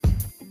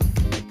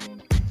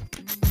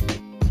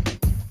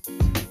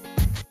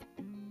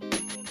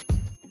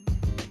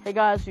Hey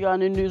guys, we got a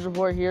new news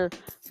report here.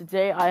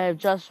 Today I have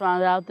just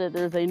found out that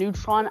there's a new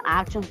TRON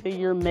action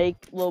figure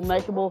little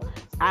makeable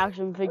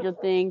action figure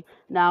thing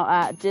now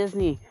at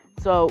Disney.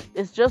 So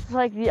it's just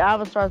like the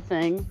Avatar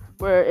thing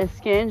where it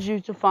scans you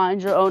to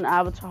find your own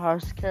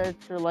avatar's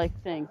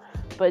character-like thing.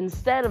 But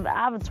instead of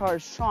Avatar,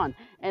 it's TRON.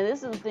 And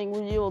this is the thing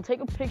where you will take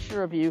a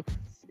picture of you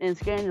and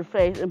scan your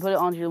face and put it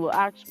onto your little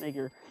action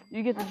figure.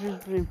 You get to choose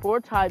between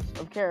 4 types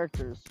of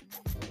characters.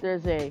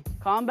 There's a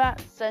combat,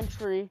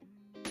 sentry,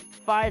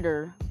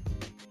 fighter,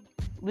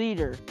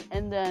 leader,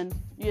 and then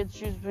you get to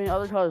choose between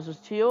other colors. There's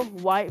teal,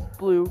 white,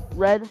 blue,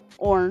 red,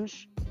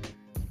 orange,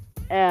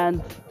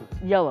 and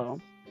yellow.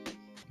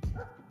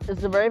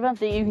 It's a very fun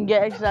thing. You can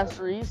get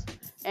accessories,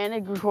 and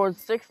it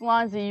records 6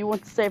 lines that you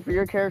want to say for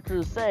your character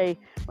to say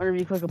whenever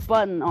you click a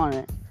button on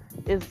it.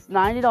 It's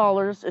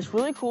 $90. It's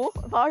really cool.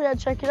 If I were to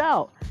check it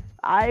out,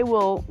 I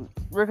will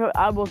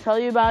tell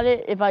you about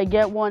it if I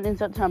get one in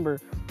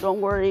September.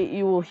 Don't worry,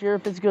 you will hear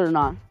if it's good or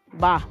not.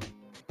 Bye.